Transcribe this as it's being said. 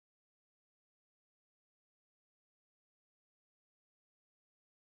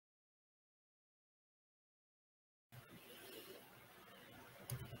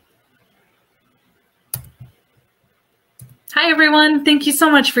Hi, everyone. Thank you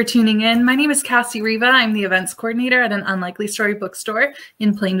so much for tuning in. My name is Cassie Riva. I'm the events coordinator at an Unlikely Story bookstore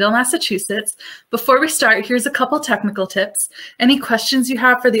in Plainville, Massachusetts. Before we start, here's a couple technical tips. Any questions you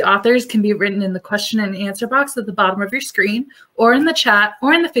have for the authors can be written in the question and answer box at the bottom of your screen, or in the chat,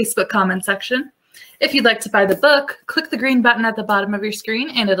 or in the Facebook comment section. If you'd like to buy the book, click the green button at the bottom of your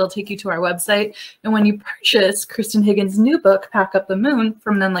screen and it'll take you to our website. And when you purchase Kristan Higgins' new book, Pack Up the Moon,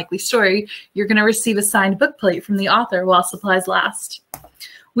 from an Unlikely Story, you're going to receive a signed book plate from the author while supplies last.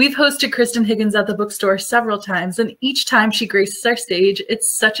 We've hosted Kristan Higgins at the bookstore several times, and each time she graces our stage,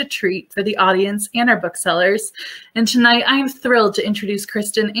 it's such a treat for the audience and our booksellers. And tonight, I am thrilled to introduce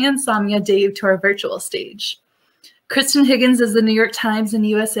Kristan and Saumya Dave to our virtual stage. Kristan Higgins is the New York Times and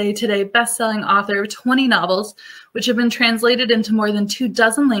USA Today bestselling author of 20 novels, which have been translated into more than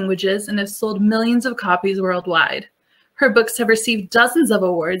 24 languages and have sold millions of copies worldwide. Her books have received dozens of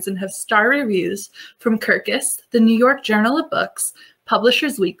awards and have star reviews from Kirkus, the New York Journal of Books,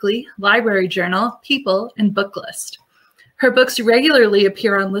 Publishers Weekly, Library Journal, People, and Booklist. Her books regularly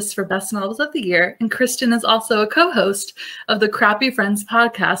appear on lists for Best Novels of the Year, and Kristan is also a co-host of the Crappy Friends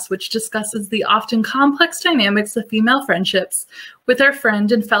podcast, which discusses the often complex dynamics of female friendships with her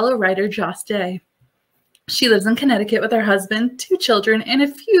friend and fellow writer Joss Day. She lives in Connecticut with her husband, 2 children, and a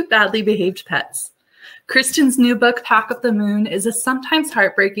few badly behaved pets. Kristan's new book, Pack Up the Moon, is a sometimes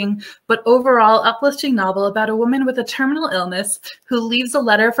heartbreaking but overall uplifting novel about a woman with a terminal illness who leaves a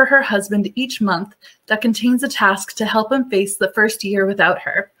letter for her husband each month that contains a task to help him face the first year without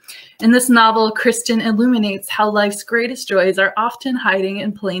her. In this novel, Kristan illuminates how life's greatest joys are often hiding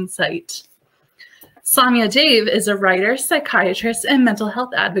in plain sight. Saumya Dave is a writer, psychiatrist, and mental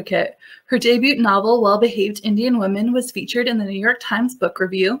health advocate. Her debut novel, Well-Behaved Indian Women, was featured in the New York Times Book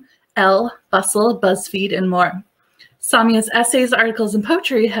Review, Elle, Bustle, BuzzFeed, and more. Saumya's essays, articles, and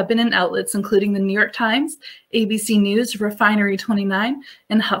poetry have been in outlets including the New York Times, ABC News, Refinery 29,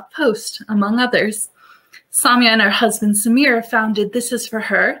 and HuffPost, among others. Saumya and her husband Samir founded This Is For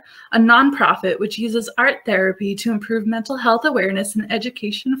Her, a nonprofit which uses art therapy to improve mental health awareness and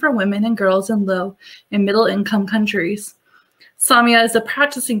education for women and girls in low and middle-income countries. Saumya is a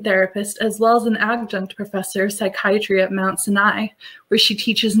practicing therapist as well as an adjunct professor of psychiatry at Mount Sinai, where she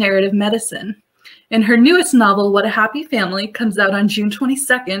teaches narrative medicine. And her newest novel, What a Happy Family, comes out on June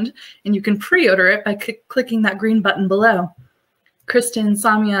 22nd, and you can pre-order it by clicking that green button below. Kristan and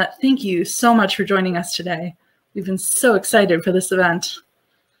Saumya, thank you so much for joining us today. We've been so excited for this event.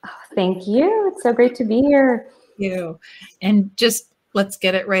 Oh, thank you. It's so great to be here. Thank you. And just let's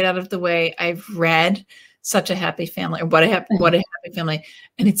get it right out of the way. I've read Such a Happy Family, or What a Happy Family,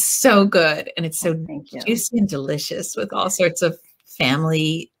 and it's so good, and it's so juicy and delicious with all sorts of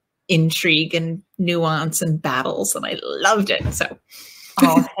family intrigue and nuance and battles, and I loved it. So,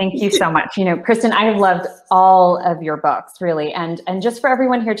 oh, thank you so much. You know, Kristan, I have loved all of your books, really, and just for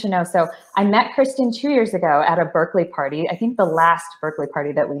everyone here to know, so I met Kristan 2 years ago at a Berkeley party. I think the last Berkeley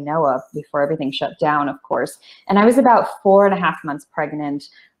party that we know of before everything shut down, of course. And I was about 4.5 months pregnant,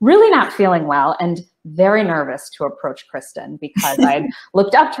 really not feeling well, and very nervous to approach Kristan because I'd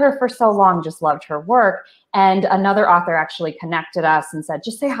looked up to her for so long, just loved her work. And another author actually connected us and said,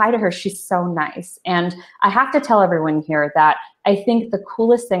 just say hi to her. She's so nice. And I have to tell everyone here that I think the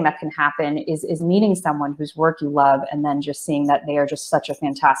coolest thing that can happen is meeting someone whose work you love and then just seeing that they are just such a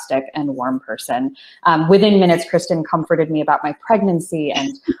fantastic and warm person. Within minutes, Kristan comforted me about my pregnancy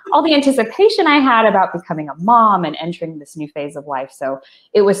and all the anticipation I had about becoming a mom and entering this new phase of life. So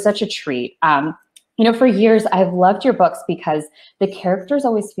it was such a treat. You know, for years, I've loved your books because the characters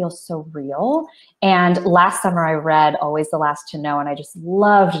always feel so real. And last summer, I read Always the Last to Know, and I just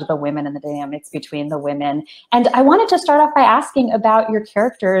loved the women and the dynamics between the women. And I wanted to start off by asking about your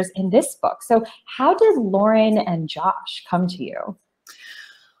characters in this book. So how did Lauren and Josh come to you?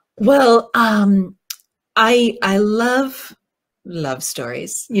 Well, I love love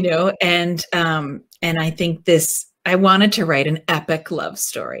stories, you know, and I think I wanted to write an epic love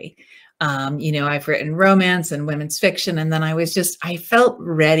story. You know, I've written romance and women's fiction, and then I felt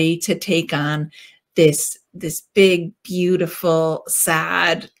ready to take on this big, beautiful,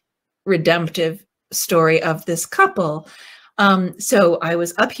 sad, redemptive story of this couple. So I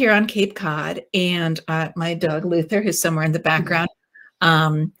was up here on Cape Cod, and my dog Luther, who's somewhere in the background,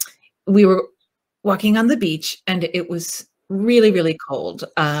 we were walking on the beach, and it was really, really cold.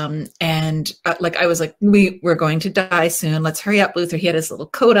 Like I was like, we're going to die soon. Let's hurry up. Luther, he had his little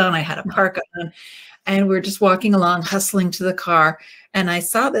coat on. I had a parka on, and we're just walking along, hustling to the car. And I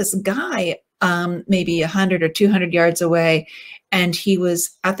saw this guy, maybe 100 or 200 yards away. And he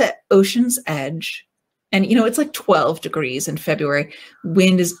was at the ocean's edge, and you know, it's like 12 degrees in February,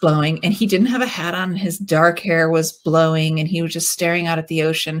 wind is blowing, and he didn't have a hat on. His dark hair was blowing, and he was just staring out at the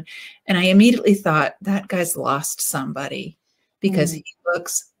ocean. And I immediately thought, that guy's lost somebody, because he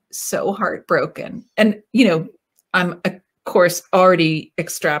looks so heartbroken. And, you know, I'm of course already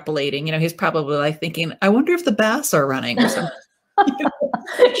extrapolating, you know, he's probably like thinking, I wonder if the bass are running or something.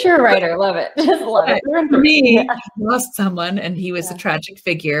 Sure, writer, love it. Just love it. For me, I lost someone, and he was a tragic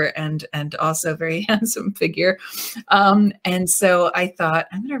figure, and also a very handsome figure. And so I thought,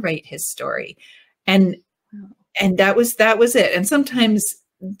 I'm going to write his story, and that was it. And sometimes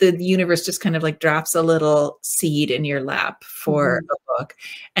the universe just kind of like drops a little seed in your lap for a book,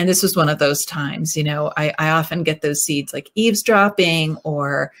 and this was one of those times. You know, I often get those seeds like eavesdropping,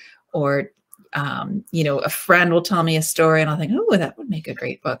 or you know, a friend will tell me a story and I'll think, oh, that would make a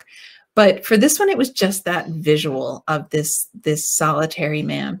great book. But for this one, it was just that visual of this solitary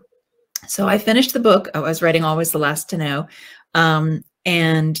man. So I finished the book. I was writing Always the Last to Know.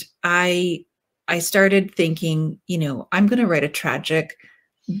 And I started thinking, you know, I'm going to write a tragic,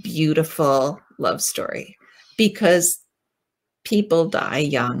 beautiful love story, because people die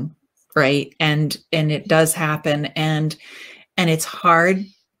young, right? And it does happen. And it's hard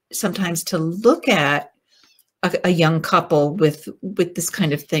sometimes to look at a young couple with this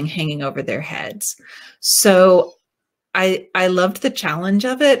kind of thing hanging over their heads. So I loved the challenge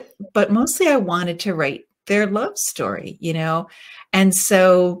of it, but mostly I wanted to write their love story, you know? And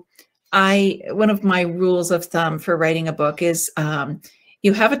so one of my rules of thumb for writing a book is,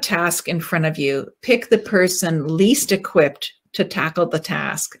 you have a task in front of you, pick the person least equipped to tackle the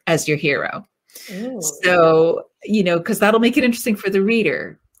task as your hero. Ooh. So, you know, because that'll make it interesting for the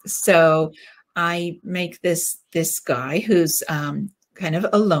reader. So I make this guy who's kind of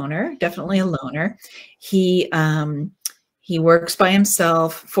a loner, definitely a loner. He works by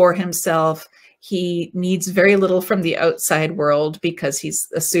himself, for himself. He needs very little from the outside world because he's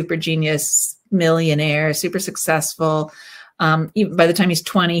a super genius millionaire, super successful. Even by the time he's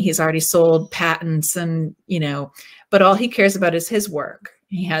 20, he's already sold patents, and, you know, but all he cares about is his work.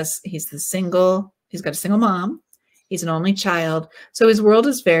 He's got a single mom. He's an only child. So his world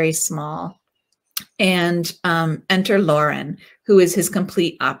is very small. And enter Lauren, who is his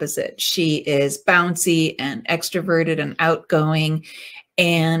complete opposite. She is bouncy and extroverted and outgoing.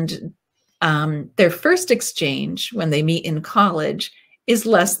 And their first exchange when they meet in college is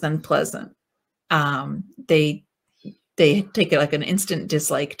less than pleasant. They take it like an instant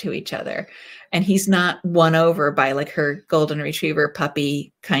dislike to each other. And he's not won over by like her golden retriever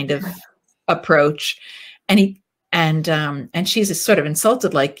puppy kind of approach. And she's sort of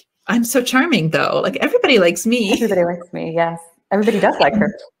insulted, like, I'm so charming though. Like, everybody likes me. Everybody likes me. Yes. Everybody does like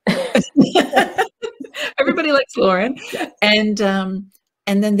her. Everybody likes Lauren. And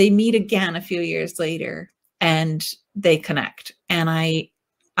then they meet again a few years later and they connect. And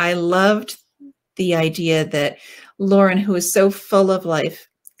I loved the idea that Lauren, who is so full of life,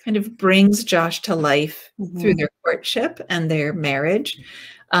 kind of brings Josh to life through their courtship and their marriage.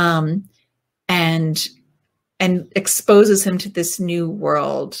 And exposes him to this new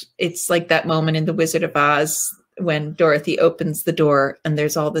world. It's like that moment in The Wizard of Oz when Dorothy opens the door and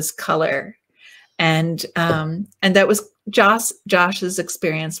there's all this color. And that was Josh's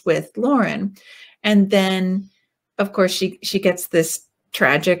experience with Lauren. And then, of course, she gets this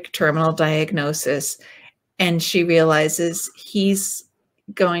tragic terminal diagnosis, and she realizes he's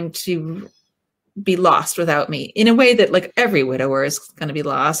going to be lost without me, in a way that like every widower is going to be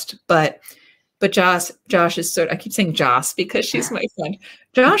lost. But Josh is I keep saying Joss because she's my friend.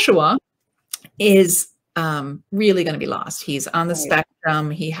 Joshua is really going to be lost. He's on the spectrum.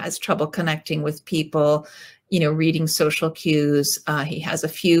 He has trouble connecting with people, you know, reading social cues. He has a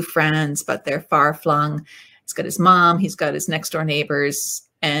few friends, but they're far flung. He's got his mom. He's got his next door neighbors.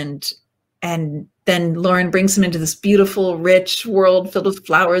 And then Lauren brings him into this beautiful, rich world filled with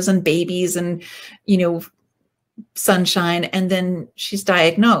flowers and babies and, you know, sunshine. And then she's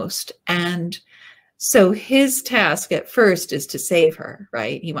diagnosed. And so his task at first is to save her,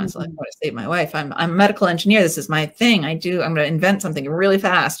 right? He wants to, like, I want to save my wife. I'm a medical engineer. This is my thing. I'm going to invent something really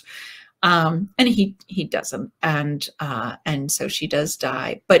fast. And he doesn't. And so she does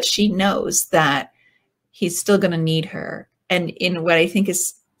die, but she knows that he's still going to need her. And in what I think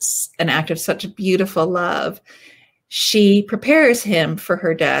is an act of such beautiful love, she prepares him for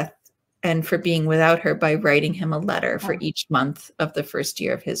her death and for being without her by writing him a letter for each month of the first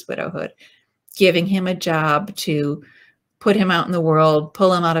year of his widowhood, giving him a job to put him out in the world,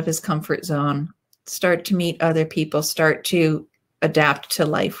 pull him out of his comfort zone, start to meet other people, start to adapt to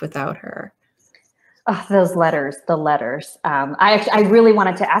life without her. Oh, those letters, the letters. I really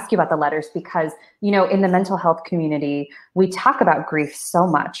wanted to ask you about the letters because you know, in the mental health community, we talk about grief so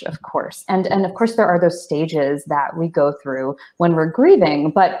much, of course. And of course, there are those stages that we go through when we're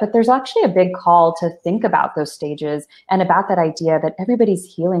grieving, but there's actually a big call to think about those stages and about that idea that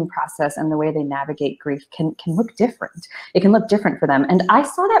everybody's healing process and the way they navigate grief can look different. It can look different for them. And I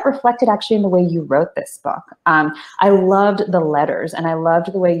saw that reflected actually in the way you wrote this book. I loved the letters, and I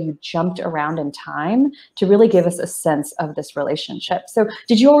loved the way you jumped around in time to really give us a sense of this relationship. So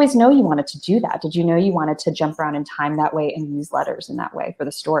did you always know you wanted to do that? Did you know you wanted to jump around in time that way and use letters in that way for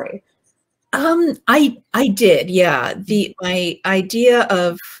the story? I did, yeah. My idea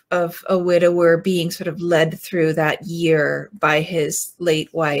of a widower being sort of led through that year by his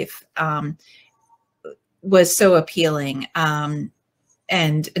late wife was so appealing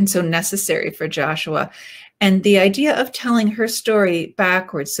and so necessary for Joshua. And the idea of telling her story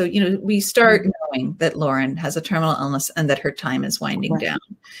backwards. So, you know, we start knowing that Lauren has a terminal illness and that her time is winding down.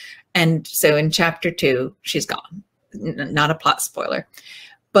 And so in chapter 2, she's gone. Not a plot spoiler.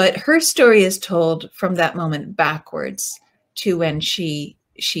 But her story is told from that moment backwards to when she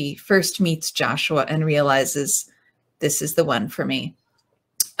first meets Joshua and realizes this is the one for me.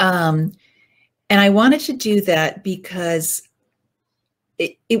 And I wanted to do that because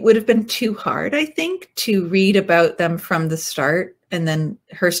it would have been too hard, I think, to read about them from the start, and then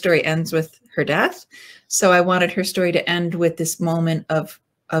her story ends with her death. So I wanted her story to end with this moment of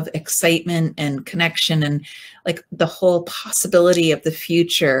excitement and connection and like the whole possibility of the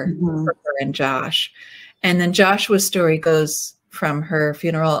future for her and Josh. And then Joshua's story goes from her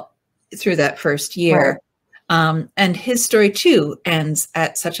funeral through that first year. Right. And his story too ends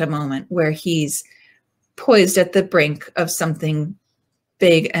at such a moment where he's poised at the brink of something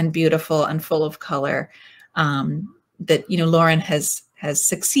big and beautiful and full of color, that, you know, Lauren has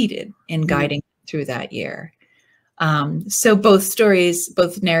succeeded in guiding through that year. So both stories,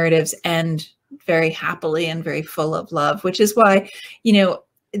 both narratives end very happily and very full of love, which is why, you know,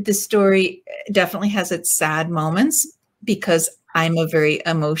 the story definitely has its sad moments because I'm a very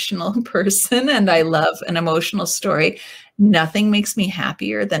emotional person and I love an emotional story. Nothing makes me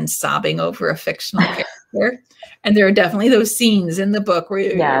happier than sobbing over a fictional character. And there are definitely those scenes in the book where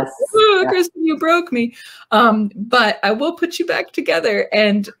you're, oh, Kristan, you broke me. But I will put you back together.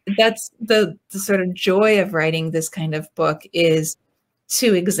 And that's the sort of joy of writing this kind of book, is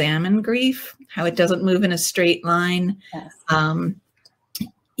to examine grief, how it doesn't move in a straight line. Yes.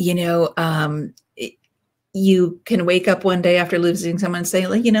 You know, you can wake up one day after losing someone and say,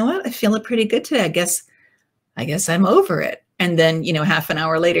 like, you know what, I feel it pretty good today. I guess I'm over it. And then, you know, half an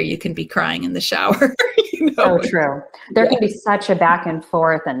hour later, you can be crying in the shower. You know? So true. There can be such a back and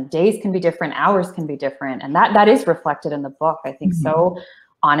forth, and days can be different, hours can be different. And that is reflected in the book, I think. So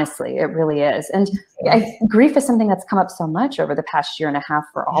honestly, it really is. And grief is something that's come up so much over the past year and a half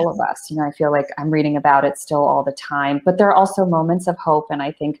for all of us. You know, I feel like I'm reading about it still all the time, but there are also moments of hope. And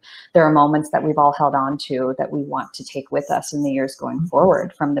I think there are moments that we've all held on to that we want to take with us in the years going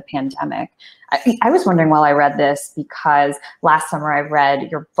forward from the pandemic. I was wondering while I read this, because last summer I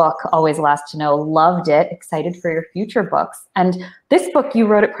read your book, Always Last to Know, loved it, excited for your future books. And this book, you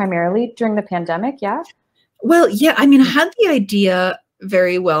wrote it primarily during the pandemic, yeah? Well, yeah, I mean, I had the idea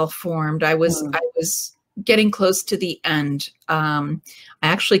very well formed. I was getting close to the end. I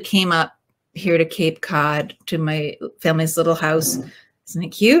actually came up here to Cape Cod to my family's little house. Isn't it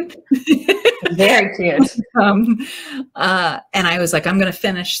cute? Very cute. And I was like, I'm going to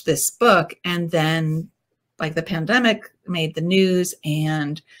finish this book. And then like the pandemic made the news,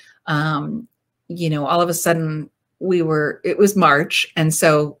 and, you know, all of a sudden it was March. And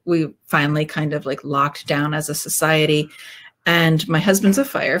so we finally kind of like locked down as a society. And my husband's a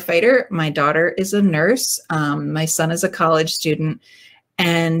firefighter. My daughter is a nurse. My son is a college student.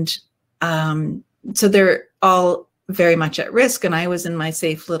 And so they're all very much at risk. And I was in my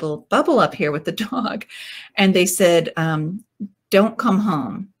safe little bubble up here with the dog. And they said, don't come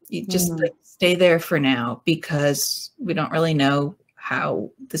home. You just like, stay there for now, because we don't really know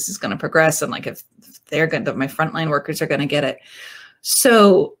how this is going to progress. And like, if they're going to, my frontline workers are going to get it.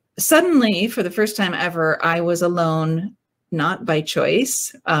 So suddenly, for the first time ever, I was alone, not by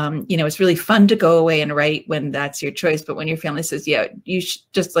choice. You know, it's really fun to go away and write when that's your choice. But when your family says, yeah, you should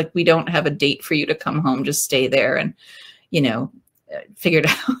just like, we don't have a date for you to come home, just stay there and, you know, figure it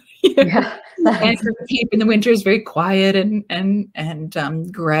out. Yeah. And Cape in the winter is very quiet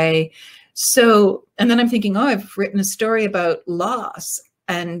and gray. So, and then I'm thinking, oh, I've written a story about loss,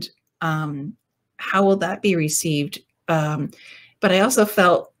 and how will that be received? But I also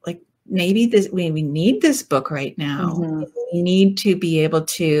felt like, maybe we need this book right now. We need to be able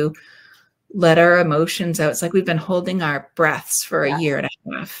to let our emotions out. It's like we've been holding our breaths for a year and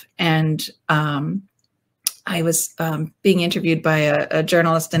a half. And I was being interviewed by a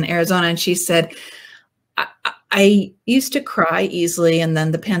journalist in Arizona, and she said, I used to cry easily, and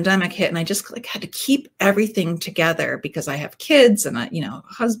then the pandemic hit, and I just like had to keep everything together because I have kids and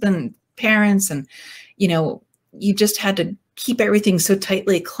husband, parents, and you just had to keep everything so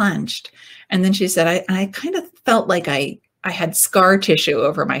tightly clenched. And then she said, I kind of felt like I had scar tissue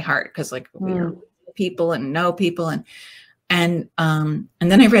over my heart because like we were people and know people, and then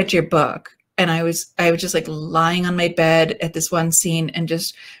I read your book. And I was just like lying on my bed at this one scene and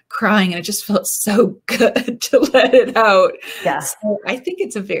just crying, and it just felt so good to let it out. Yes. So I think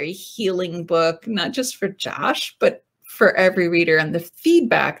it's a very healing book, not just for Josh, but for every reader. And the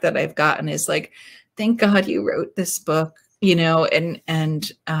feedback that I've gotten is like, thank God you wrote this book,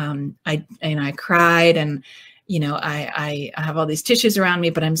 and I cried, and I have all these tissues around me,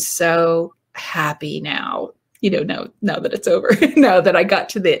 but I'm so happy now, now that it's over, now that I got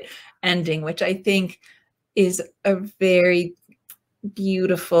to the ending, which I think is a very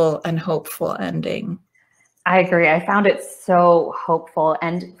beautiful and hopeful ending. I agree. I found it so hopeful.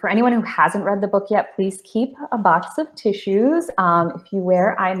 And for anyone who hasn't read the book yet, please keep a box of tissues. If you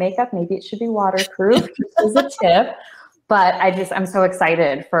wear eye makeup, maybe it should be waterproof, just as a tip. But I'm so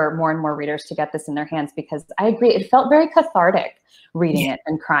excited for more and more readers to get this in their hands, because I agree. It felt very cathartic reading it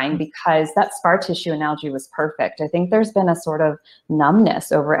and crying, because that scar tissue analogy was perfect. I think there's been a sort of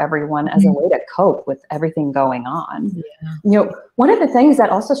numbness over everyone as a way to cope with everything going on. Yeah. One of the things that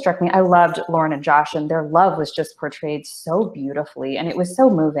also struck me, I loved Lauren and Josh, and their love was just portrayed so beautifully, and it was so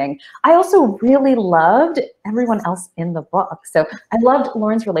moving. I also really loved everyone else in the book. So I loved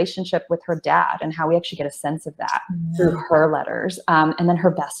Lauren's relationship with her dad, and how we actually get a sense of that through her letters, and then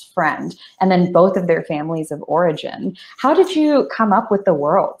her best friend, and then both of their families of origin. How did you come up with the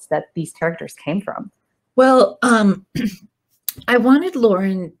worlds that these characters came from? Well, I wanted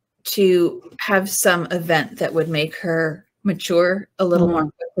Lauren to have some event that would make her mature a little more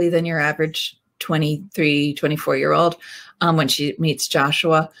quickly than your average 23, 24-year-old when she meets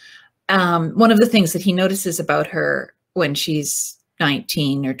Joshua. One of the things that he notices about her when she's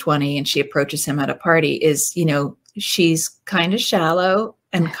 19 or 20 and she approaches him at a party is, she's kind of shallow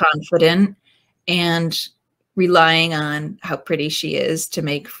and confident and relying on how pretty she is to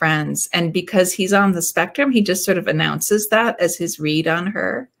make friends. And because he's on the spectrum, he just sort of announces that as his read on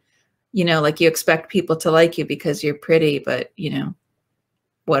her. Like you expect people to like you because you're pretty, but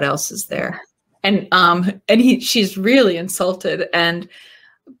what else is there? And she's really insulted.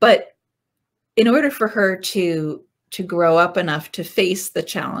 But in order for her to grow up enough to face the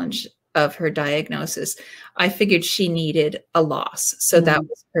challenge of her diagnosis, I figured she needed a loss. So that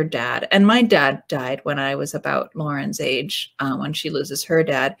was her dad. And my dad died when I was about Lauren's age, when she loses her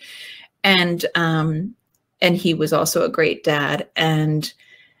dad. And he was also a great dad. And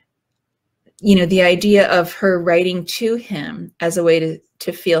the idea of her writing to him as a way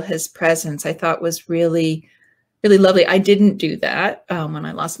to feel his presence, I thought was really, really lovely. I didn't do that when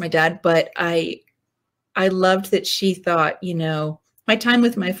I lost my dad, but I loved that she thought, my time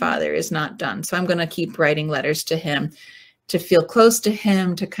with my father is not done. So I'm going to keep writing letters to him to feel close to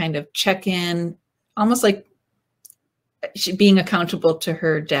him, to kind of check in, almost like she being accountable to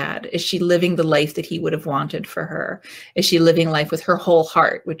her dad. Is she living the life that he would have wanted for her? Is she living life with her whole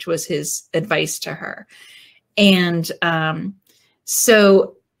heart, which was his advice to her? And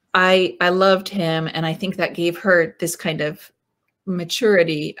so I loved him. And I think that gave her this kind of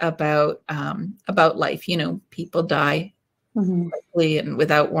maturity about life. People die quickly and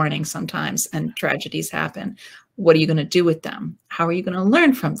without warning sometimes, and tragedies happen. What are you going to do with them? How are you going to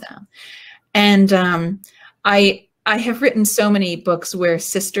learn from them? And I have written so many books where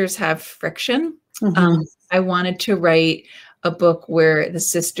sisters have friction. I wanted to write a book where the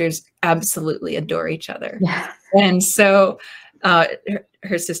sisters absolutely adore each other. Yeah. And so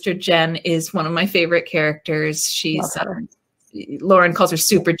her sister Jen is one of my favorite characters. She's Lauren calls her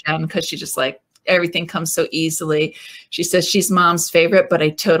Super Jen because she just like, everything comes so easily. She says she's mom's favorite, but I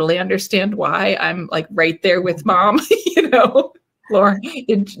totally understand why. I'm like right there with mom, Lauren,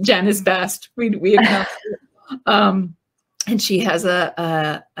 Jen is best. We acknowledge it. And she has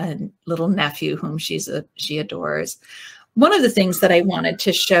a little nephew whom she adores. One of the things that I wanted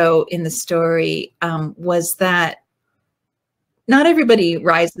to show in the story was that not everybody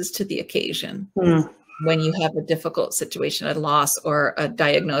rises to the occasion when you have a difficult situation, a loss or a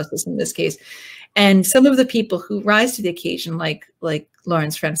diagnosis in this case. And some of the people who rise to the occasion, like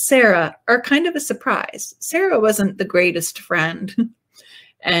Lauren's friend Sarah, are kind of a surprise. Sarah wasn't the greatest friend.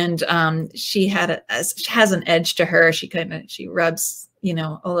 And she has an edge to her. She rubs you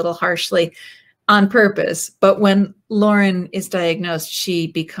know, a little harshly on purpose. But when Lauren is diagnosed, she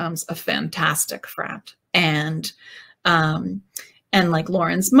becomes a fantastic friend. And like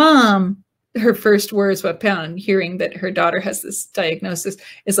Lauren's mom, her first words upon hearing that her daughter has this diagnosis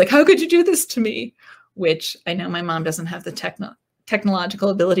is like, "How could you do this to me?" Which I know my mom doesn't have the technological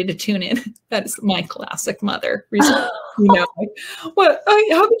ability to tune in. That is my classic mother. You know, like, what?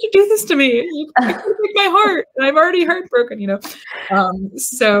 How could you do this to me? You break my heart. I'm already heartbroken. You know.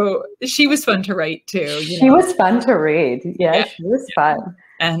 So she was fun to write too. She was fun to read. Yeah, she was fun.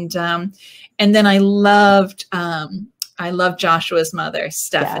 And then I loved Joshua's mother,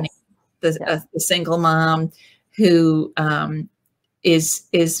 Stephanie, the single mom who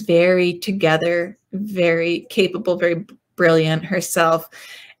is very together, very capable, very brilliant herself.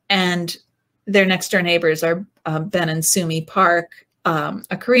 And their next door neighbors are Ben and Sumi Park,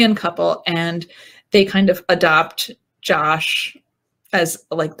 a Korean couple, and they kind of adopt Josh as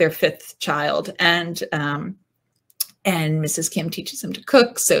like their fifth child. And Mrs. Kim teaches him to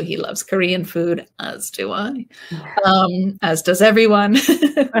cook, so he loves Korean food, as do I, as does everyone.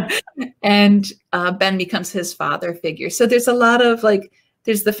 And Ben becomes his father figure. So there's a lot of like,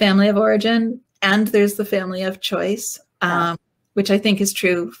 there's the family of origin and there's the family of choice, which I think is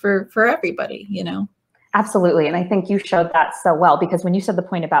true for everybody, you know? Absolutely. And I think you showed that so well, because when you said the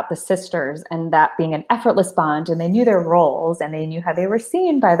point about the sisters and that being an effortless bond, and they knew their roles and they knew how they were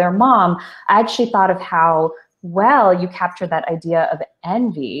seen by their mom, I actually thought of how well you captured that idea of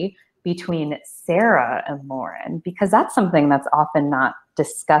envy between Sarah and Lauren, because that's something that's often not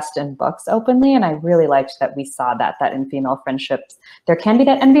discussed in books openly. And I really liked that we saw that in female friendships, there can be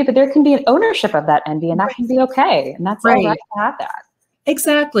that envy, but there can be an ownership of that envy, and that can be okay. And that's all right to have that.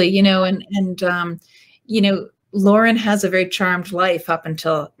 Exactly. You know, and you know, Lauren has a very charmed life up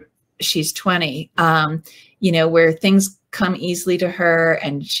until she's 20, you know, where things come easily to her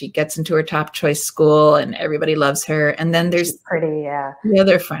and she gets into her top choice school and everybody loves her. And then there's the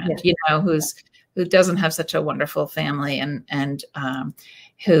other friend, you know, who doesn't have such a wonderful family and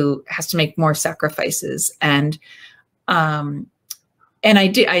who has to make more sacrifices. And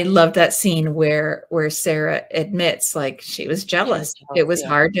I love that scene where Sarah admits like she was jealous. It was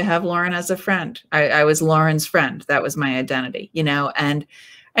hard to have Lauren as a friend. I was Lauren's friend. That was my identity, you know, and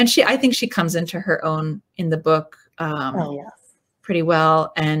I think she comes into her own in the book pretty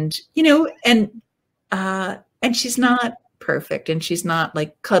well. And, you know, and she's not perfect and she's not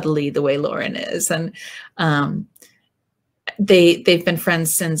like cuddly the way Lauren is. And they've been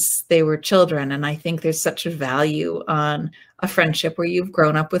friends since they were children. And I think there's such a value on a friendship where you've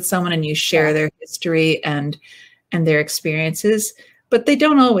grown up with someone and you share their history and their experiences, but they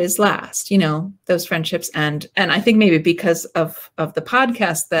don't always last, you know, those friendships. And I think maybe because of the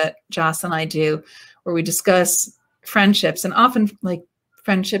podcast that Joss and I do, where we discuss friendships and often like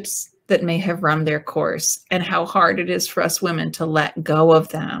friendships that may have run their course and how hard it is for us women to let go of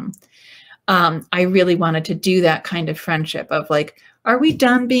them. I really wanted to do that kind of friendship of like, are we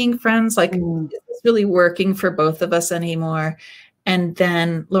done being friends? Like, is this really working for both of us anymore? And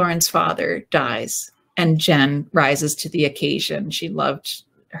then Lauren's father dies and Jen rises to the occasion. She loved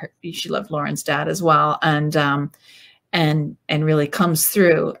Lauren's dad as well. And really comes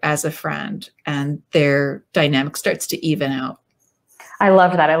through as a friend, and their dynamic starts to even out. I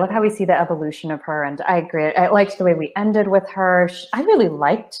love that. I love how we see the evolution of her. And I agree. I liked the way we ended with her. I really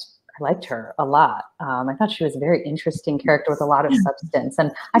liked her a lot. I thought she was a very interesting character with a lot of substance.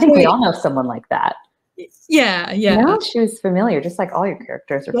 And I think we all know someone like that. Yeah. You know, she was familiar, just like all your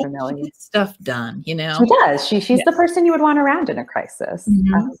characters are familiar. She gets stuff done, you know? She does. She's the person you would want around in a crisis.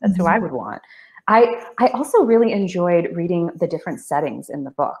 That's who I would want. I also really enjoyed reading the different settings in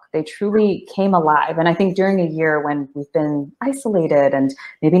the book. They truly came alive. And I think during a year when we've been isolated and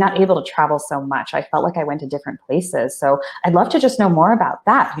maybe not able to travel so much, I felt like I went to different places. So I'd love to just know more about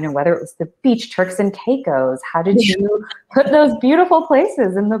that. You know, whether it was the beach, Turks and Caicos, how did you put those beautiful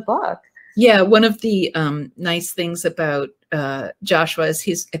places in the book? Yeah, one of the nice things about Joshua is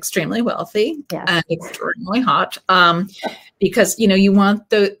he's extremely wealthy and extremely hot, because, you know, you want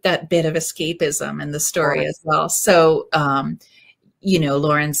that bit of escapism in the story as well. So, you know,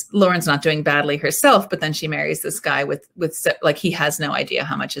 Lauren's not doing badly herself, but then she marries this guy with like, he has no idea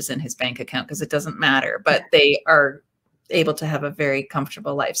how much is in his bank account because it doesn't matter, but they are able to have a very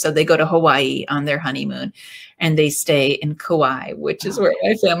comfortable life. So they go to Hawaii on their honeymoon and they stay in Kauai, which is where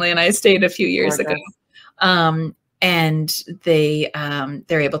my family and I stayed a few years ago. And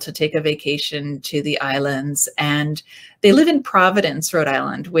they're able to take a vacation to the islands, and they live in Providence, Rhode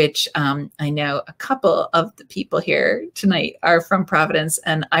Island, which I know a couple of the people here tonight are from Providence.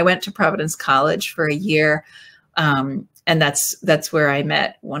 And I went to Providence College for a year that's where I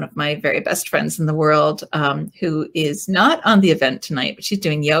met one of my very best friends in the world, who is not on the event tonight, but she's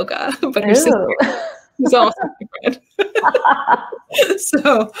doing yoga. But her sister is also my friend.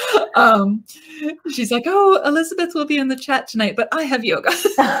 So she's like, "Oh, Elizabeth will be in the chat tonight, but I have yoga."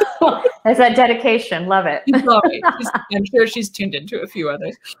 That's that dedication. Love it. I'm sure she's tuned into a few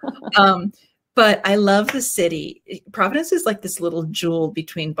others. But I love the city. Providence is like this little jewel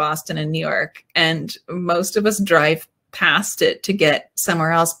between Boston and New York, and most of us drive past it to get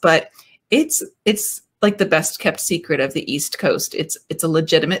somewhere else. But it's like the best kept secret of the East Coast. It's a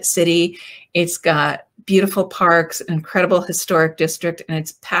legitimate city. It's got beautiful parks, an incredible historic district, and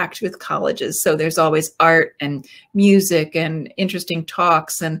it's packed with colleges. So there's always art and music and interesting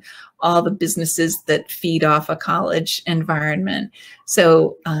talks and all the businesses that feed off a college environment.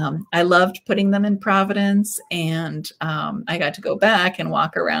 So I loved putting them in Providence, and I got to go back and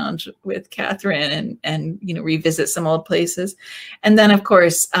walk around with Catherine and revisit some old places. And then, of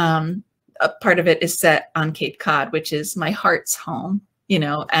course, a part of it is set on Cape Cod, which is my heart's home,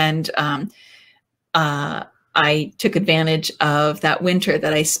 and I took advantage of that winter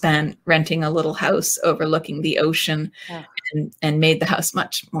that I spent renting a little house overlooking the ocean, and made the house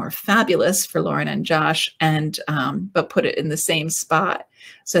much more fabulous for Lauren and Josh, and but put it in the same spot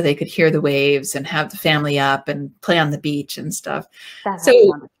so they could hear the waves and have the family up and play on the beach and stuff.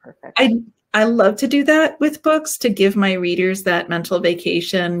 So perfect. I love to do that with books, to give my readers that mental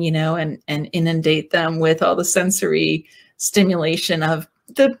vacation, and inundate them with all the sensory stimulation of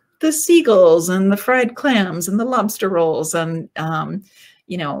the seagulls and the fried clams and the lobster rolls and,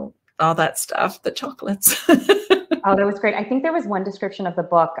 all that stuff, the chocolates. Oh, that was great. I think there was one description of the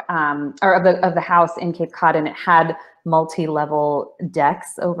book, or of the house in Cape Cod, and it had multi-level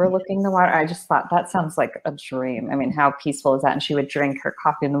decks overlooking the water. I just thought that sounds like a dream. I mean, how peaceful is that? And she would drink her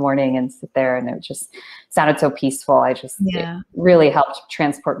coffee in the morning and sit there, and it just sounded so peaceful. It really helped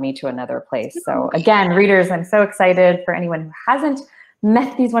transport me to another place. So again, readers, I'm so excited for anyone who hasn't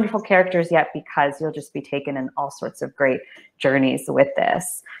met these wonderful characters yet, because you'll just be taken in all sorts of great journeys with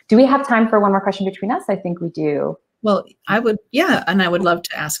this. Do we have time for one more question between us? I think we do. Well, I would, and I would love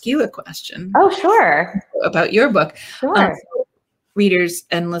to ask you a question. Oh, sure. About your book. Sure. Readers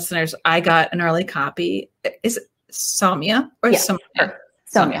and listeners, I got an early copy. Is it Saumya or Saumya?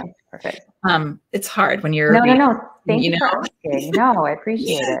 Saumya. Perfect. It's hard when you're No. Thank you for asking. No, I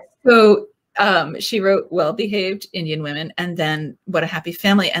appreciate it. So she wrote Well-Behaved Indian Women, and then What a Happy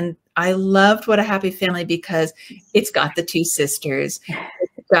Family. And I loved What a Happy Family because it's got the two sisters,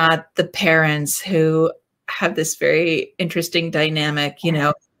 it's got the parents who have this very interesting dynamic,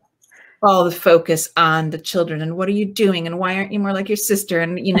 all the focus on the children and what are you doing and why aren't you more like your sister,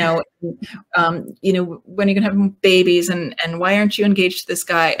 and when are you gonna have babies, and why aren't you engaged to this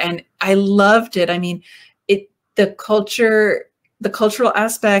guy? And I loved it. I mean, the cultural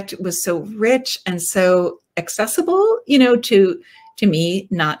aspect was so rich and so accessible, to me,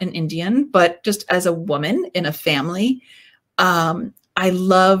 not an Indian, but just as a woman in a family. I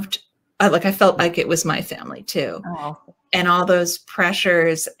felt like it was my family too. Oh. And all those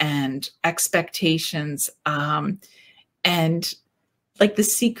pressures and expectations, and like the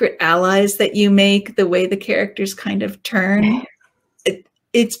secret allies that you make, the way the characters kind of turn,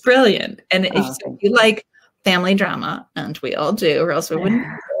 it's brilliant. And if you like family drama, and we all do, or else we wouldn't,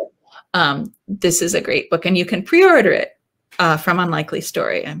 this is a great book, and you can pre-order it from Unlikely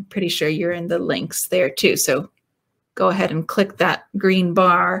Story. I'm pretty sure you're in the links there too. So go ahead and click that green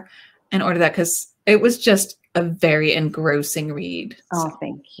bar and order that, because it was just a very engrossing read. Oh,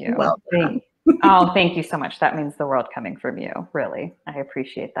 thank you. Well done. Thank you so much. That means the world coming from you. Really, I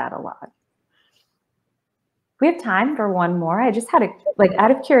appreciate that a lot. We have time for one more. I just had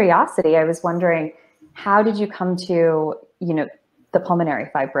out of curiosity, I was wondering, how did you come to, the pulmonary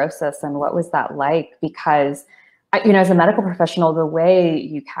fibrosis, and what was that like? Because, as a medical professional, the way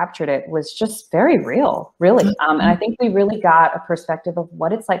you captured it was just very real, really. And I think we really got a perspective of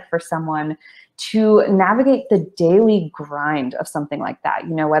what it's like for someone to navigate the daily grind of something like that,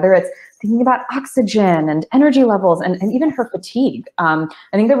 whether it's thinking about oxygen and energy levels and even her fatigue. I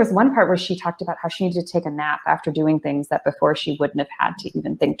think there was one part where she talked about how she needed to take a nap after doing things that before she wouldn't have had to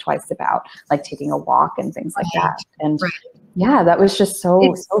even think twice about, like taking a walk and things like that. And yeah, that was just so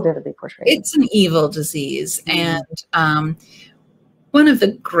vividly portrayed. It's an evil disease. And one of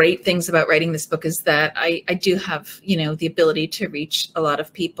the great things about writing this book is that I do have, the ability to reach a lot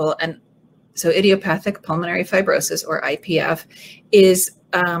of people. And so idiopathic pulmonary fibrosis, or IPF, is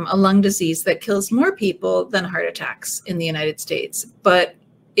a lung disease that kills more people than heart attacks in the United States. But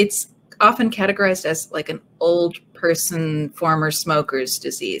it's often categorized as like an old person, former smoker's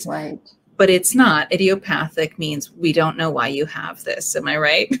disease. Right. but it's not. Idiopathic means we don't know why you have this. Am I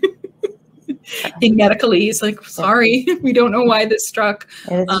right? In medicalese, like, sorry, we don't know why this struck.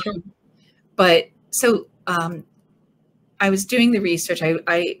 But so I was doing the research.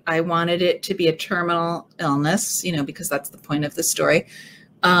 I wanted it to be a terminal illness, you know, because that's the point of the story.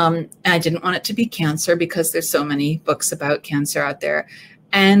 I didn't want it to be cancer because there's so many books about cancer out there.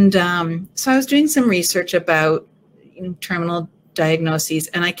 And so I was doing some research about, you know, terminal diagnoses,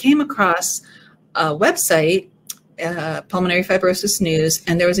 and I came across a website, Pulmonary Fibrosis News,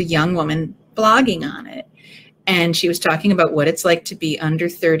 and there was a young woman blogging on it. And she was talking about what it's like to be under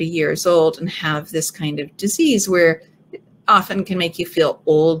 30 years old and have this kind of disease where it often can make you feel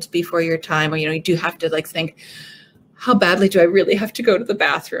old before your time, or, you know, you do have to like think, how badly do I really have to go to the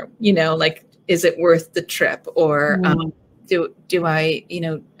bathroom? You know, like, is it worth the trip? Or do I, you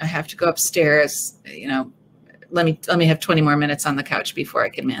know, I have to go upstairs, you know, let me have 20 more minutes on the couch before I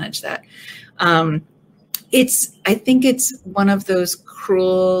can manage that. I think it's one of those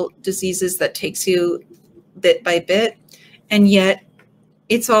cruel diseases that takes you bit by bit. And yet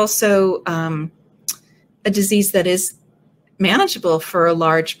it's also a disease that is manageable for a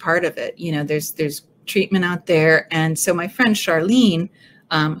large part of it. You know, there's treatment out there. And so my friend Charlene,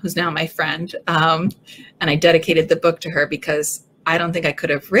 who's now my friend, and I dedicated the book to her because I don't think I could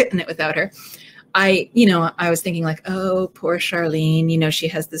have written it without her. I was thinking like, oh, poor Charlene, you know, she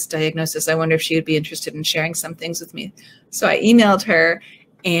has this diagnosis. I wonder if she would be interested in sharing some things with me. So I emailed her,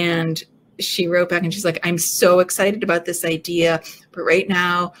 and she wrote back, and she's like, I'm so excited about this idea, but right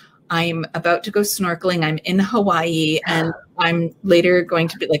now I'm about to go snorkeling. I'm in Hawaii, and I'm later going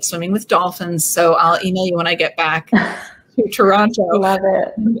to be like swimming with dolphins. So I'll email you when I get back to Toronto. Love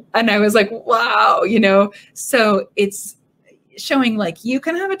it. And I was like, wow, you know, so it's showing like you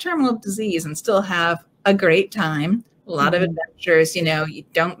can have a terminal disease and still have a great time, a lot of adventures, you know, you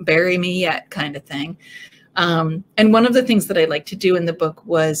don't bury me yet kind of thing. And one of the things that I like to do in the book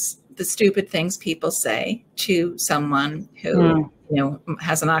was the stupid things people say to someone who, you know,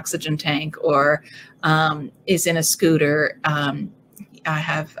 has an oxygen tank or is in a scooter. I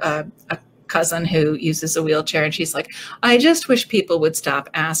have a cousin who uses a wheelchair, and she's like, I just wish people would stop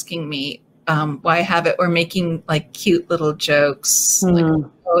asking me why I have it, or making like cute little jokes, like,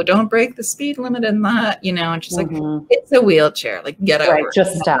 oh, don't break the speed limit in that, you know, and she's like, it's a wheelchair, like, get over it.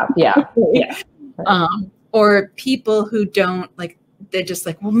 Just stop. Yeah. Yeah. Or people who don't, like, they're just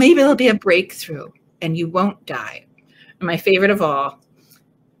like, well, maybe there'll be a breakthrough and you won't die. And my favorite of all,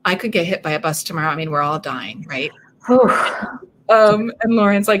 I could get hit by a bus tomorrow. I mean, we're all dying, right? And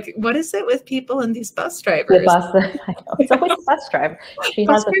Lauren's like, what is it with people and these bus drivers? The bus, I know, it's always the bus driver.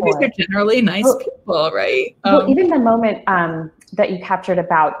 Bus drivers are generally nice people, right? Well, even the moment that you captured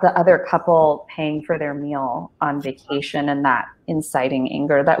about the other couple paying for their meal on vacation and that inciting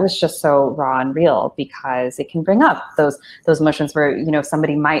anger, that was just so raw and real, because it can bring up those emotions where, you know,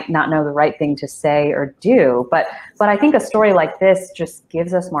 somebody might not know the right thing to say or do. But I think a story like this just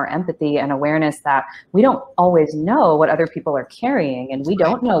gives us more empathy and awareness that we don't always know what other people are carrying, and we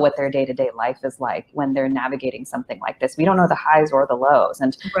don't know what their day-to-day life is like when they're navigating something like this. We don't know the highs or the lows,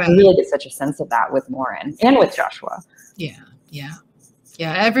 and we really get such a sense of that with Lauren and with Joshua.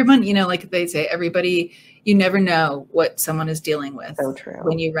 Yeah, everyone, you know, like they say, everybody, you never know what someone is dealing with. So true.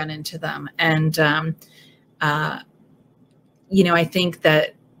 When you run into them. And, you know, I think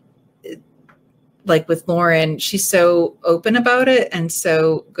that, like with Lauren, she's so open about it and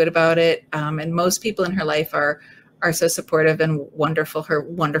so good about it. And most people in her life are so supportive and wonderful. Her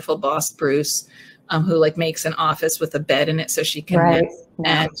wonderful boss, Bruce, who like makes an office with a bed in it so she can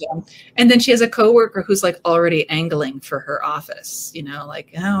and then she has a coworker who's like already angling for her office, you know,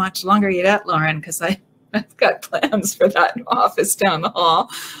 like, how much longer are you at, Lauren? Because I've got plans for that office down the hall.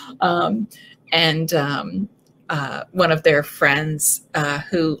 One of their friends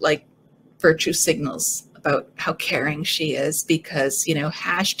who like virtue signals about how caring she is, because, you know,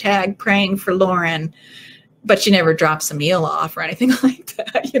 hashtag praying for Lauren, but she never drops a meal off or anything like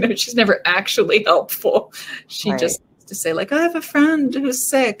that. You know, she's never actually helpful. She just has to say like, I have a friend who's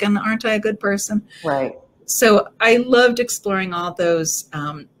sick and aren't I a good person? Right. So I loved exploring all those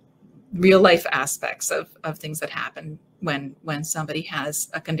real life aspects of things that happen when somebody has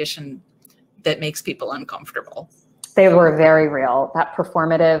a condition that makes people uncomfortable. They were very real. That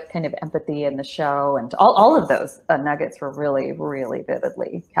performative kind of empathy in the show, and all of those nuggets were really, really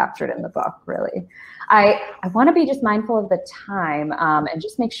vividly captured in the book, really. I want to be just mindful of the time and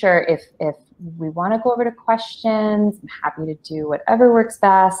just make sure if we want to go over to questions, I'm happy to do whatever works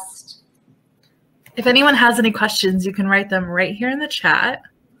best. If anyone has any questions, you can write them right here in the chat.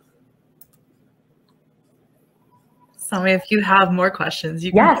 Saumya, if you have more questions,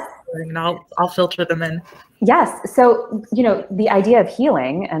 you can and I'll filter them in. Yes. So, you know, the idea of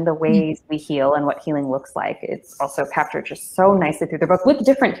healing and the ways we heal and what healing looks like, it's also captured just so nicely through the book with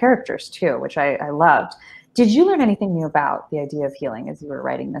different characters too, which I loved. Did you learn anything new about the idea of healing as you were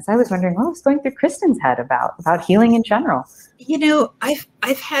writing this? I was wondering what was going through Kristan's head about healing in general. You know,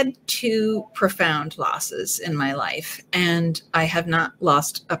 I've had 2 profound losses in my life, and I have not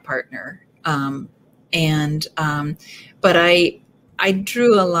lost a partner. But I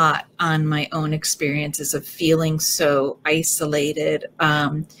drew a lot on my own experiences of feeling so isolated,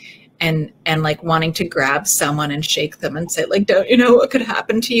 and like wanting to grab someone and shake them and say, like, don't you know what could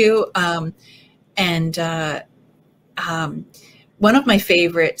happen to you? One of my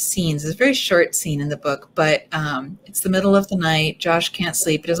favorite scenes is a very short scene in the book, but it's the middle of the night. Josh can't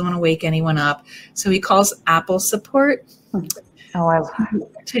sleep. He doesn't want to wake anyone up. So he calls Apple support.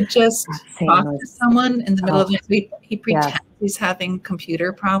 To just talk to someone in the middle of the night. He pretends he's having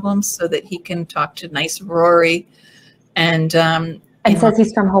computer problems so that he can talk to nice Rory. And says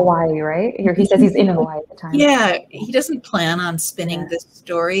he's from Hawaii, right? He says he's in Hawaii at the time. Yeah, he doesn't plan on spinning this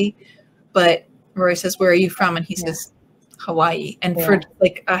story, but Rory says, "Where are you from?" And he says, "Hawaii." And for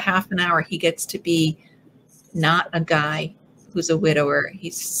like a half an hour, he gets to be not a guy who's a widower.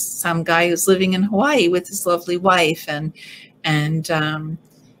 He's some guy who's living in Hawaii with his lovely wife, and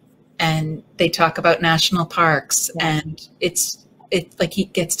they talk about national parks, and it's like he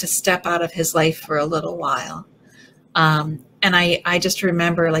gets to step out of his life for a little while. And I just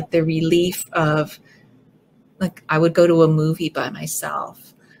remember like the relief of, like, I would go to a movie by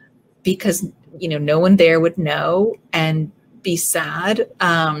myself because, you know, no one there would know and be sad.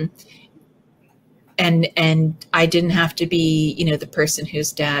 And I didn't have to be, you know, the person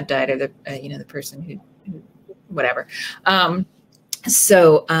whose dad died, or the, you know, the person who whatever.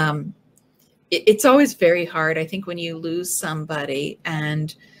 It's always very hard, I think, when you lose somebody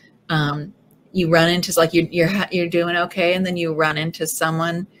and you run into, like, you're doing okay, and then you run into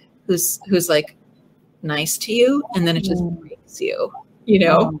someone who's like nice to you, and then it just breaks you, you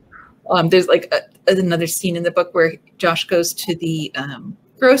know. There's like another scene in the book where Josh goes to the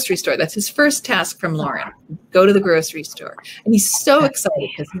grocery store. That's his first task from Lauren, go to the grocery store, and he's so excited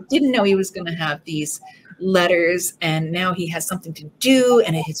because he didn't know he was going to have these letters, and now he has something to do,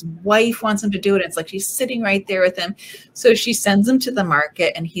 and his wife wants him to do it. It's like she's sitting right there with him, so she sends him to the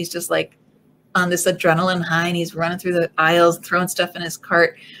market, and he's just like on this adrenaline high, and he's running through the aisles, throwing stuff in his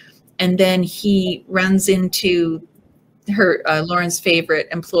cart, and then he runs into her Lauren's favorite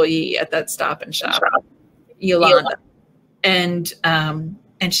employee at that Stop and Shop, Yolanda, and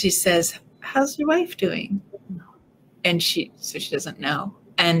she says, "How's your wife doing?" And she doesn't know.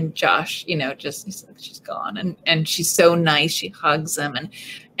 And Josh, you know, he's like, she's gone, and she's so nice. She hugs him, and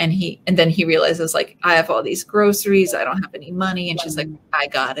then he realizes, like, I have all these groceries, I don't have any money, and she's like, "I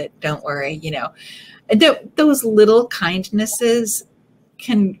got it, don't worry," you know. And those little kindnesses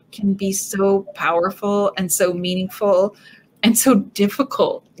can be so powerful and so meaningful and so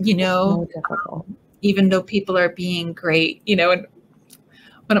difficult, you know. So difficult. Even though people are being great, you know. And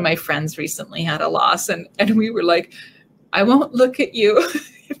one of my friends recently had a loss, and we were like, "I won't look at you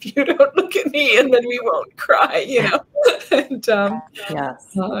if you don't look at me, and then we won't cry," you know. And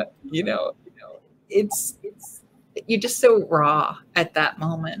you know, it's you're just so raw at that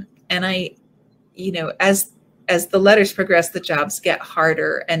moment. And I, you know, as the letters progress, the jobs get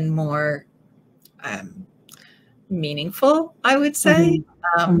harder and more meaningful, I would say.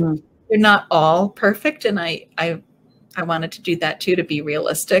 They're not all perfect, and I wanted to do that too, to be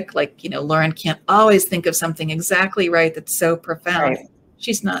realistic. Like, you know, Lauren can't always think of something exactly right that's so profound. Right.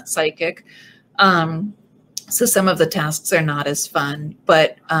 She's not psychic. So some of the tasks are not as fun,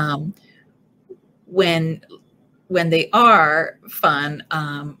 but when they are fun,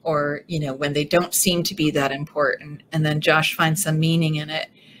 or, you know, when they don't seem to be that important, and then Josh finds some meaning in it,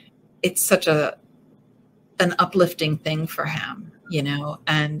 it's such an uplifting thing for him, you know.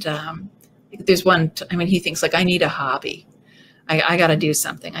 And there's one, I mean, he thinks, like, I need a hobby. I got to do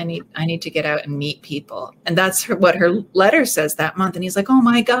something. I need to get out and meet people. And that's what her letter says that month. And he's like, "Oh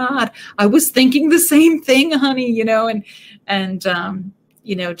my God, I was thinking the same thing, honey," you know. And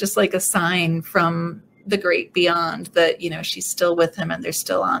you know, just like a sign from the great beyond that, you know, she's still with him and they're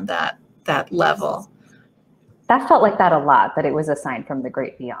still on that level. That felt like that a lot, that it was a sign from the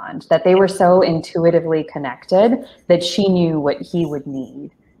great beyond, that they were so intuitively connected that she knew what he would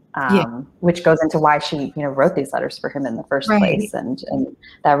need. Which goes into why she, you know, wrote these letters for him in the first place. And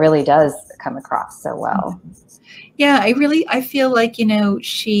that really does come across so well. Yeah, I feel like, you know,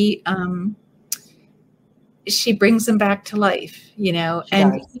 she, she brings him back to life, you know,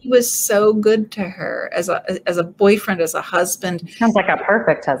 and he was so good to her as a boyfriend, as a husband. Sounds like a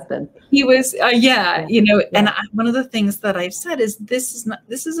perfect husband. He was, yeah, you know, and one of the things that I've said is this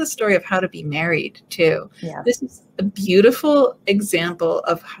is a story of how to be married too. Yeah. This is a beautiful example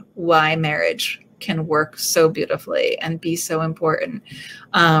of why marriage can work so beautifully and be so important,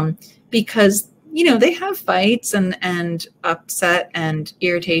 because, you know, they have fights and upset and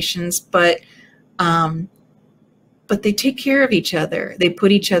irritations, but they take care of each other. They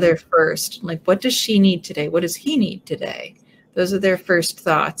put each other first. Like, what does she need today? What does he need today? Those are their first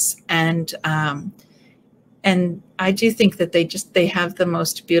thoughts. And I do think that they have the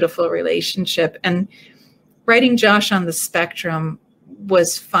most beautiful relationship. And writing Josh on the spectrum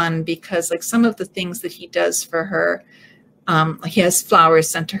was fun because, like, some of the things that he does for her, he has flowers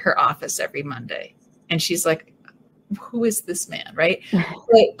sent to her office every Monday. And she's like, who is this man, right?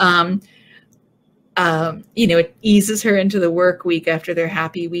 But, you know, it eases her into the work week after their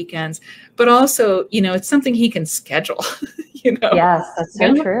happy weekends, but also, you know, it's something he can schedule, you know? Yes, that's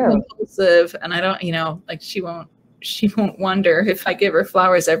so true. Impulsive, and I don't, you know, like she won't wonder if I give her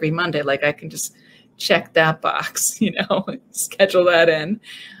flowers every Monday, like I can just check that box, you know, schedule that in.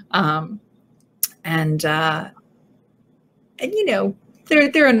 And you know,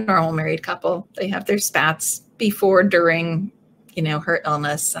 they're a normal married couple. They have their spats before, during, you know, her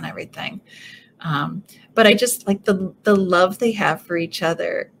illness and everything. But I just like the love they have for each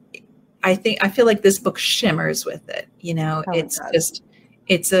other. I feel like this book shimmers with it. You know, it's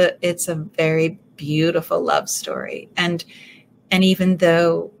a very beautiful love story. And even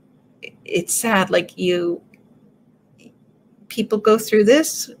though it's sad, like people go through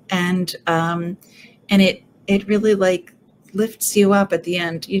this, and it really like lifts you up at the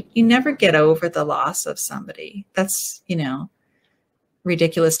end. You never get over the loss of somebody. That's, you know,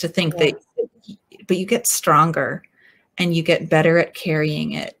 ridiculous to think that. But you get stronger and you get better at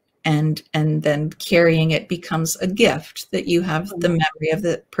carrying it. And then carrying it becomes a gift that you have the memory of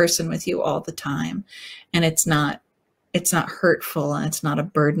the person with you all the time. And it's not hurtful, and it's not a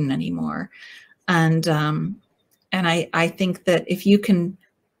burden anymore. And I think that if you can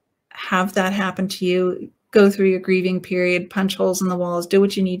have that happen to you, go through your grieving period, punch holes in the walls, do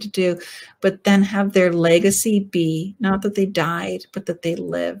what you need to do, but then have their legacy be not that they died, but that they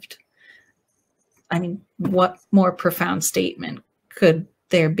lived. I mean, what more profound statement could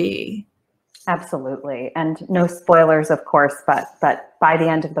there be? Absolutely. And no spoilers, of course, but by the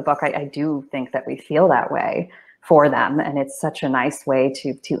end of the book, I do think that we feel that way for them. And it's such a nice way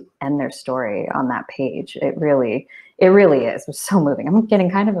to end their story on that page. It really is. It was so moving. I'm getting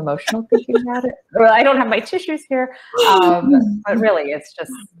kind of emotional thinking about it. Well, I don't have my tissues here, but really, it's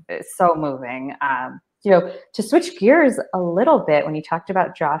so moving. You know, to switch gears a little bit, when you talked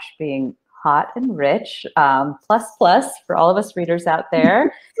about Josh being hot and rich, plus for all of us readers out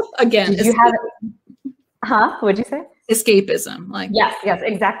there. Again, did you have? What'd you say? Escapism, like yes,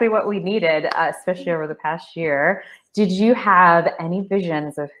 exactly what we needed, especially over the past year. Did you have any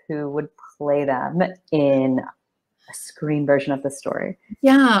visions of who would play them in a screen version of the story?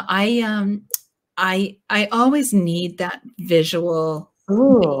 Yeah, I always need that visual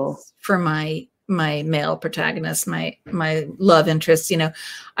for my male protagonist, my love interest. You know,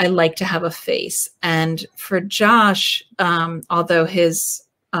 I like to have a face. And for Josh, although his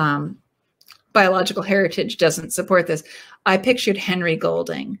biological heritage doesn't support this, I pictured Henry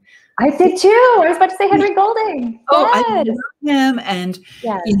Golding. I did too. I was about to say Henry Golding. Oh, yes. I love him. And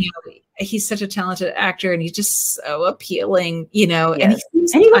you know, he's such a talented actor, and he's just so appealing, you know. Yes. And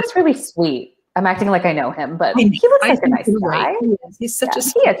he looks really sweet. I'm acting like I know him, but he looks like a nice guy. He's such a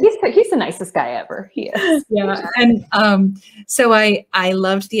he's the nicest guy ever. He is. Yeah. And so I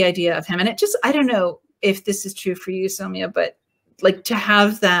loved the idea of him. And it just, I don't know if this is true for you, Saumya, but like to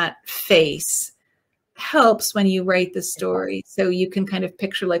have that face helps when you write the story. So you can kind of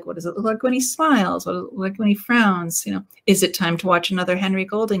picture, like, what does it look like when he smiles? What does it look like when he frowns? You know, is it time to watch another Henry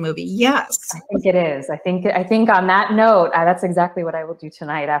Golding movie? Yes. I think it is. I think on that note, that's exactly what I will do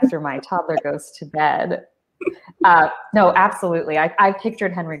tonight after my toddler goes to bed. No, absolutely. I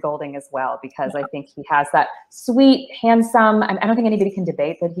pictured Henry Golding as well, because I think he has that sweet, handsome, I don't think anybody can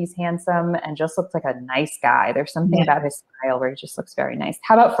debate that he's handsome, and just looks like a nice guy. There's something about his style where he just looks very nice.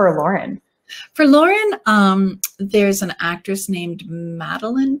 How about for Lauren? For Lauren, there's an actress named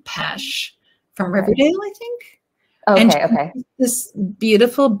Madeline Pesh from Riverdale, I think. Okay. This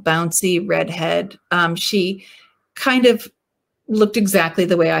beautiful, bouncy redhead. She kind of looked exactly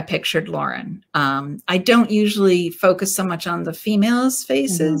the way I pictured Lauren. I don't usually focus so much on the females'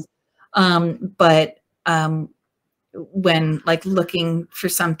 faces, but when like looking for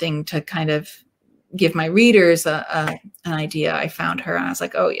something to kind of give my readers an idea, I found her and I was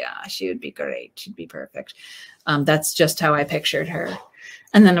like, oh yeah, she would be great. She'd be perfect. That's just how I pictured her.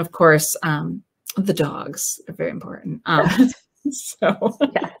 And then of course, the dogs are very important. So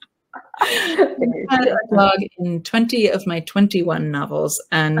Yeah. I had a dog in 20 of my 21 novels,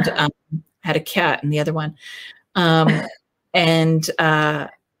 and had a cat in the other one. And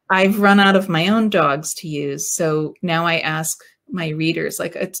I've run out of my own dogs to use. So now I ask my readers,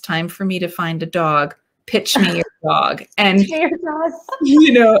 like, it's time for me to find a dog. Pitch me your dog. And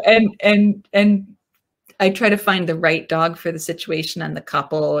you know, and I try to find the right dog for the situation and the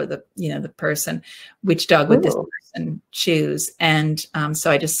couple or the, you know, the person. Which dog would this person choose? And so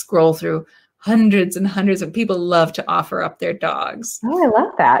I just scroll through hundreds and hundreds of people love to offer up their dogs. Oh, I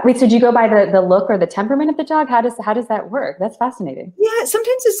love that. Wait, so do you go by the look or the temperament of the dog? How does that work? That's fascinating. Yeah,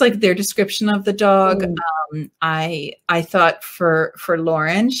 sometimes it's like their description of the dog. I thought for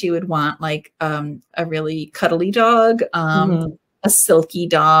Lauren, she would want like a really cuddly dog, a silky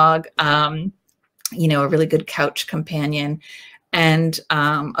dog, you know, a really good couch companion, and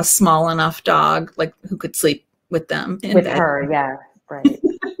a small enough dog like who could sleep with them in with bed. her. Yeah, right.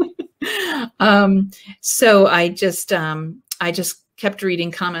 So I just kept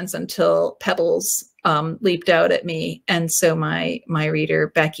reading comments until Pebbles leaped out at me. And so my reader,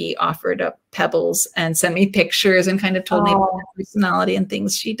 Becky, offered up Pebbles and sent me pictures and kind of told me about her personality and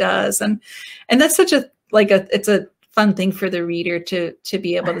things she does. And that's such a, like it's a fun thing for the reader to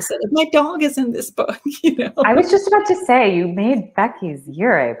be able to say, my dog is in this book, you know. I was just about to say, you made Becky's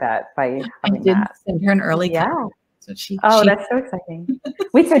year, I bet, by having that. Send her an early copy. So that's so exciting.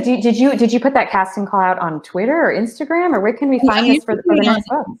 Wait, so did you put that casting call out on Twitter or Instagram, or where can we find this for the next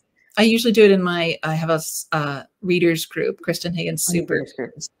book? I usually do it in I have a readers group, Kristan Higgins Super.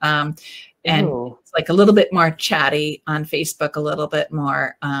 And it's like a little bit more chatty on Facebook, a little bit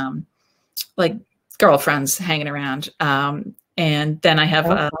more like girlfriends hanging around. And then I have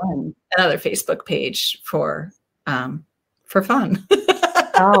another Facebook page for fun.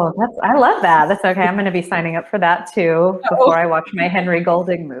 Oh, I love that. That's okay. I'm going to be signing up for that too before I watch my Henry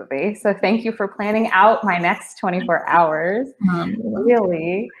Golding movie. So thank you for planning out my next 24 hours.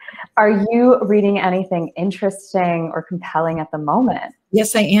 Really. Are you reading anything interesting or compelling at the moment?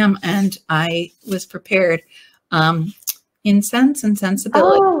 Yes, I am. And I was prepared. In Sense and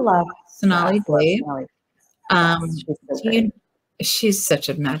Sensibility. Oh, love Saumya Dave. She's she's such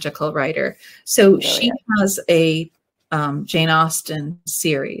a magical writer. So she has a Jane Austen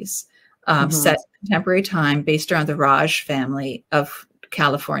series set in contemporary time based around the Raj family of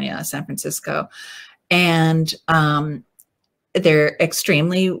California, San Francisco. And they're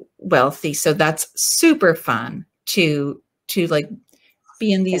extremely wealthy. So that's super fun to like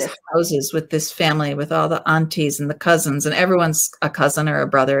be in these houses with this family, with all the aunties and the cousins, and everyone's a cousin or a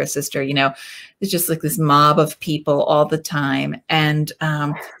brother or a sister, you know. It's just like this mob of people all the time. And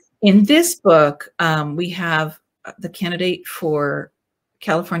in this book, we have the candidate for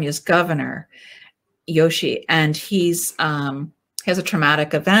California's governor, Yoshi, and he's has a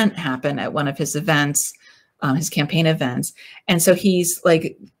traumatic event happen at one of his events, his campaign events. And so he's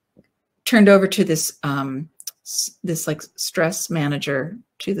like turned over to this this like stress manager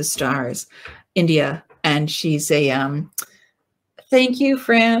to the stars, India. And she's a, thank you,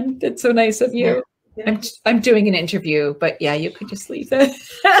 Fran. That's so nice of you. I'm doing an interview, but yeah, you could just leave it.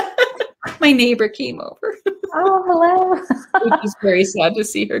 My neighbor came over. Oh, hello. Which is very sad to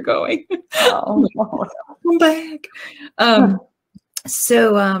see her going. Oh, come back.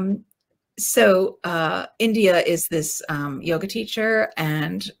 So India is this yoga teacher,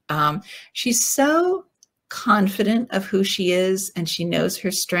 and she's so confident of who she is, and she knows her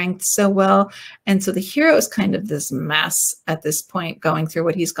strengths so well. And so the hero is kind of this mess at this point, going through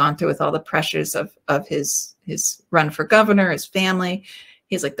what he's gone through with all the pressures of his run for governor, his family.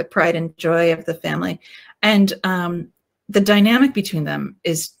 He's like the pride and joy of the family. And the dynamic between them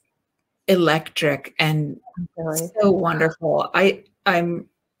is electric and so wonderful. I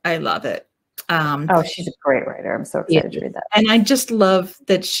love it. Oh, she's a great writer. I'm so excited to read that. And I just love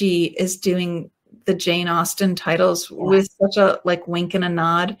that she is doing the Jane Austen titles with such a like wink and a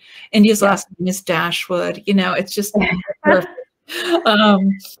nod. India's last name is Dashwood. You know, it's just perfect.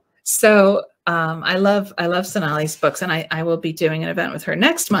 I love Sonali's books, and I will be doing an event with her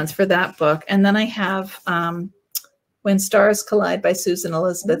next month for that book. And then I have When Stars Collide by Susan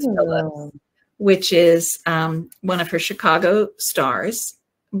Elizabeth Phillips, which is one of her Chicago stars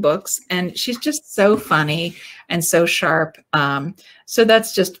books, and she's just so funny and so sharp. So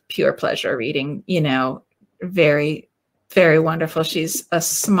that's just pure pleasure reading, you know, very, very wonderful. She's a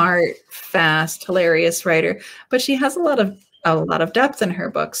smart, fast, hilarious writer, but she has a lot of a lot of depth in her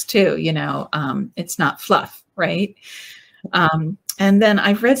books too. You know, it's not fluff, right? And then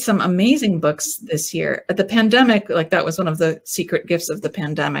I've read some amazing books this year. The pandemic, like that was one of the secret gifts of the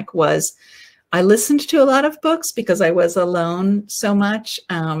pandemic, was I listened to a lot of books because I was alone so much.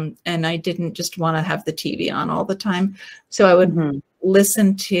 And I didn't just want to have the TV on all the time. So I would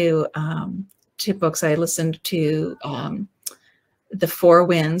listen to books. I listened to The Four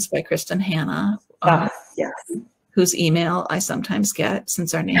Winds by Kristan Hannah, yes. whose email I sometimes get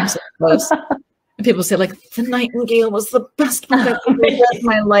since our names are close. And people say, like, The Nightingale was the best book I've ever read in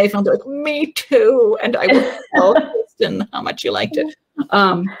my life. And I'll be like, me too. And I will tell Kristan how much you liked it. The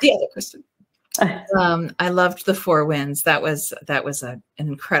other Kristan. I loved The Four Winds. That was an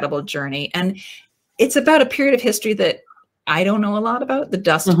incredible journey. And it's about a period of history that I don't know a lot about, the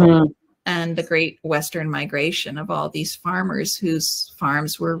Dust Bowl and the Great Western Migration of all these farmers whose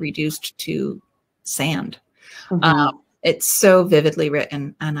farms were reduced to sand. It's so vividly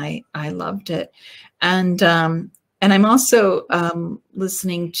written, and I loved it. And I'm also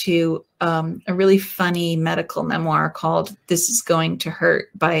listening to a really funny medical memoir called This Is Going to Hurt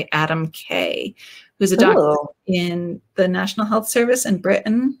by Adam Kay, who's a doctor in the National Health Service in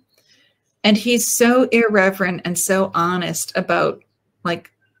Britain. And he's so irreverent and so honest about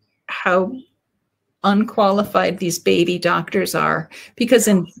like how unqualified these baby doctors are, because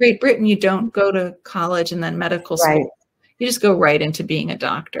in Great Britain, you don't go to college and then medical school. Right. You just go right into being a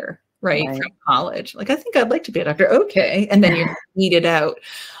doctor, right, from college. Like, I think I'd like to be a doctor. Okay. And then you weed it out.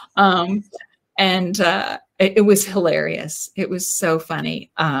 It was hilarious. It was so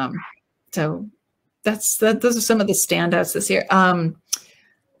funny. So those are some of the standouts this year.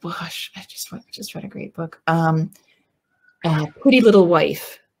 Gosh, I just read a great book. Pretty Little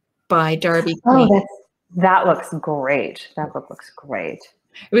Wife by Darby Queen. Oh, that looks great. That book looks great.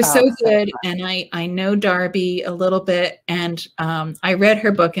 It was so good. And I know Darby a little bit, and I read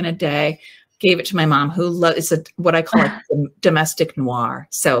her book in a day, gave it to my mom, who loves what I call a domestic noir.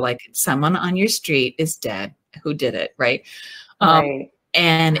 So like someone on your street is dead. Who did it? Right.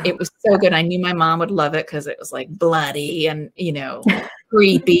 And it was so good. I knew my mom would love it because it was like bloody and, you know,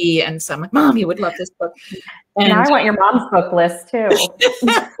 creepy. And so I'm like, Mom, you would love this book. And now I want your mom's book list too.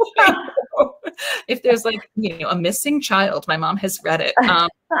 If there's like, you know, a missing child, my mom has read it.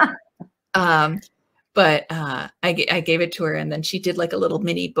 But I gave it to her, and then she did like a little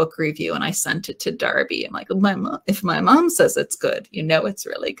mini book review, and I sent it to Darby. I'm like, if my mom says it's good, you know, it's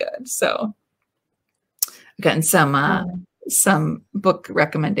really good. So I've gotten some book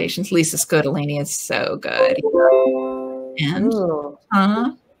recommendations. Lisa Scodolini is so good. And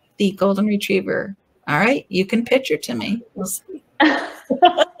The Golden Retriever. All right, you can pitch her to me. We'll see.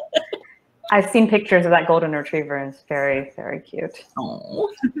 I've seen pictures of that golden retriever, and it's very, very cute. Oh,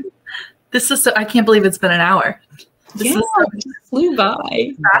 this is so, I can't believe it's been an hour. This flew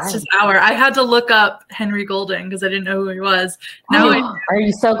by. Fastest hour. I had to look up Henry Golding because I didn't know who he was. Now are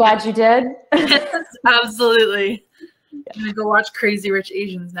you so glad you did? Yes, absolutely. I'm gonna go watch Crazy Rich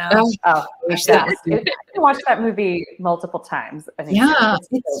Asians now. I watched that movie multiple times. I think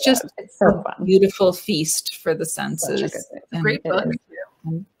it's so fun. Beautiful feast for the senses. Great book.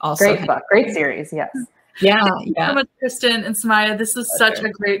 And also great book, great series. Yes. Yeah. Thank you so much, Kristan and Saumya. This is such a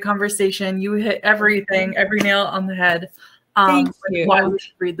great conversation. You hit everything, every nail on the head. Thank you. Why we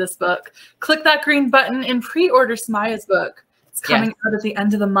should read this book. Click that green button and pre-order Saumya's book. It's coming out at the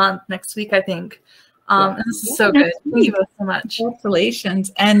end of the month, next week, I think. And this is so good. Thank you both so much.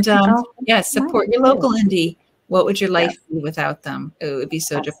 Congratulations. And support your local indie. What would your life be without them? It would be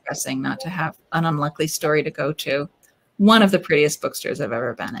so depressing not to have an unlikely story to go to. One of the prettiest bookstores I've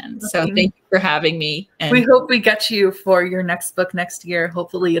ever been in. So thank you for having me. And we hope we get you for your next book next year.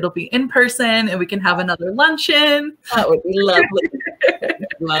 Hopefully it'll be in person and we can have another luncheon. That would be lovely.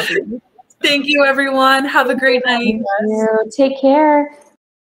 Lovely. Thank you, everyone. Have a great night. Take care.